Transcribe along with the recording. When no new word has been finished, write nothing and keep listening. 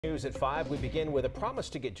News at 5. We begin with a promise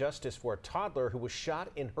to get justice for a toddler who was shot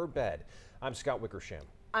in her bed. I'm Scott Wickersham.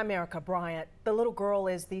 I'm Erica Bryant. The little girl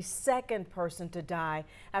is the second person to die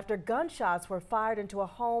after gunshots were fired into a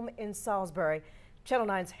home in Salisbury. Channel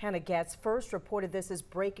 9's Hannah Getz first reported this as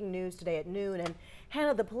breaking news today at noon. And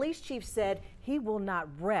Hannah, the police chief said he will not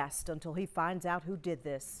rest until he finds out who did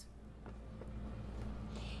this.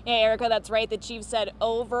 Yeah, Erica, that's right. The chief said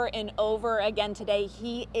over and over again today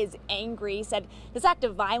he is angry. He said this act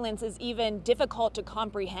of violence is even difficult to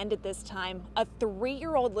comprehend at this time. A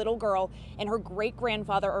 3-year-old little girl and her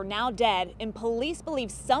great-grandfather are now dead, and police believe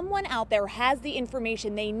someone out there has the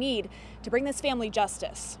information they need to bring this family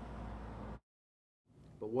justice.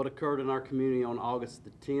 But what occurred in our community on August the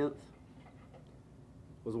 10th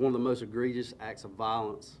was one of the most egregious acts of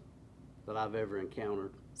violence that I've ever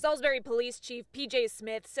encountered. Salisbury Police Chief P.J.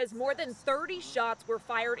 Smith says more than 30 shots were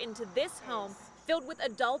fired into this home filled with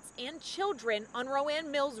adults and children on Rowan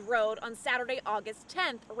Mills Road on Saturday, August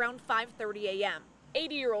 10th around 5:30 a.m.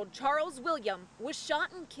 80-year-old Charles William was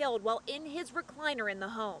shot and killed while in his recliner in the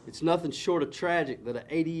home. It's nothing short of tragic that an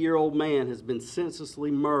 80-year-old man has been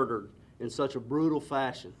senselessly murdered in such a brutal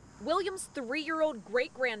fashion. William's 3-year-old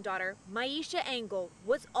great-granddaughter, Maisha Engel,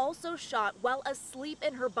 was also shot while asleep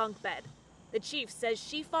in her bunk bed. The chief says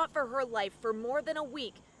she fought for her life for more than a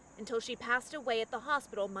week until she passed away at the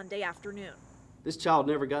hospital Monday afternoon. This child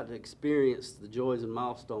never got to experience the joys and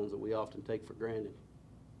milestones that we often take for granted.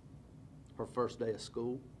 Her first day of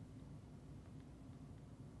school,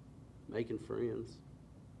 making friends,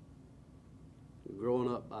 and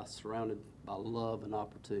growing up surrounded by love and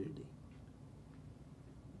opportunity.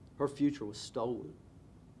 Her future was stolen.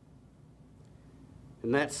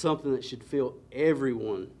 And that's something that should fill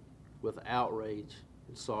everyone with outrage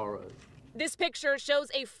and sorrow. This picture shows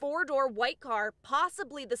a 4-door white car,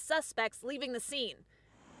 possibly the suspects leaving the scene.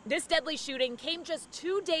 This deadly shooting came just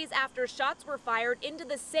 2 days after shots were fired into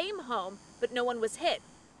the same home, but no one was hit.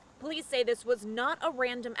 Police say this was not a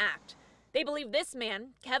random act. They believe this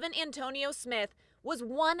man, Kevin Antonio Smith, was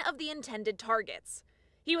one of the intended targets.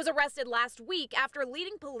 He was arrested last week after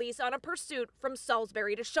leading police on a pursuit from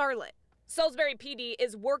Salisbury to Charlotte. Salisbury PD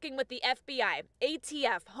is working with the FBI,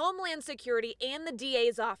 ATF, Homeland Security, and the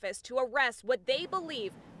DA's office to arrest what they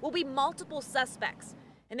believe will be multiple suspects,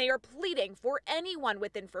 and they are pleading for anyone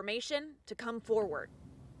with information to come forward.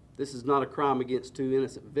 This is not a crime against two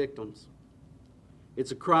innocent victims.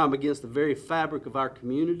 It's a crime against the very fabric of our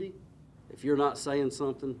community. If you're not saying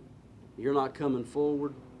something, you're not coming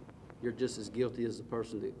forward, you're just as guilty as the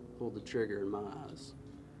person that pulled the trigger in my eyes.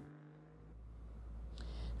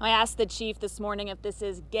 I asked the chief this morning if this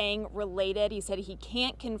is gang related. He said he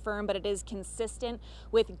can't confirm, but it is consistent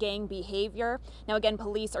with gang behavior. Now, again,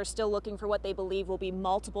 police are still looking for what they believe will be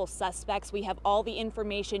multiple suspects. We have all the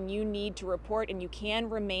information you need to report, and you can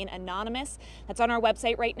remain anonymous. That's on our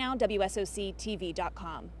website right now,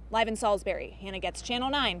 WSOC-TV.com. Live in Salisbury, Hannah Getz, Channel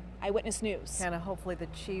 9 Eyewitness News. Hannah, hopefully the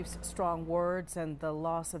chief's strong words and the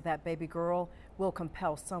loss of that baby girl will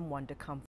compel someone to come